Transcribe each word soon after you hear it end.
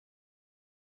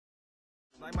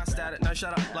Like my status, no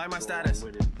shut up, like my status,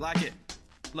 like it,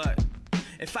 look.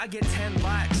 If I get 10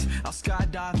 likes, I'll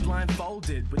skydive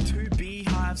blindfolded with 2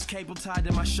 beehives cable tied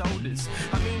to my shoulders.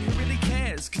 I mean, who really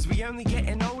cares? Cause we only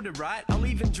getting older, right? I'll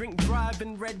even drink drive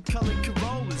in red colored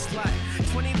Corollas. Like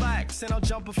 20 likes and I'll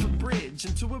jump off a bridge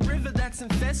into a river that's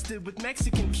infested with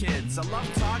Mexican kids. I love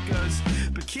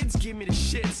tacos, but kids give me the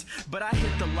shits. But I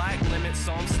hit the like limit,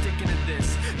 so I'm sticking to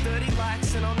this. 30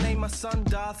 likes and I'll name my son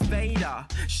Darth Vader.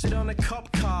 Shit on a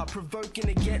cop car, provoking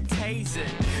to get tasered.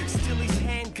 Steal his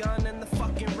handgun and the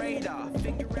fucking radar.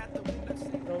 Finger at the window.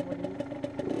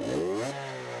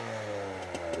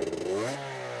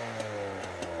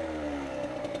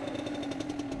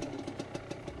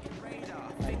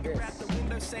 Finger at the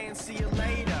window saying see you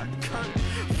later. Cunt.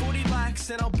 40 likes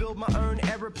and I'll build my own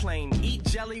aeroplane. Eat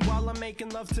jelly while I'm making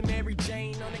love to Mary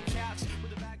Jane on the couch.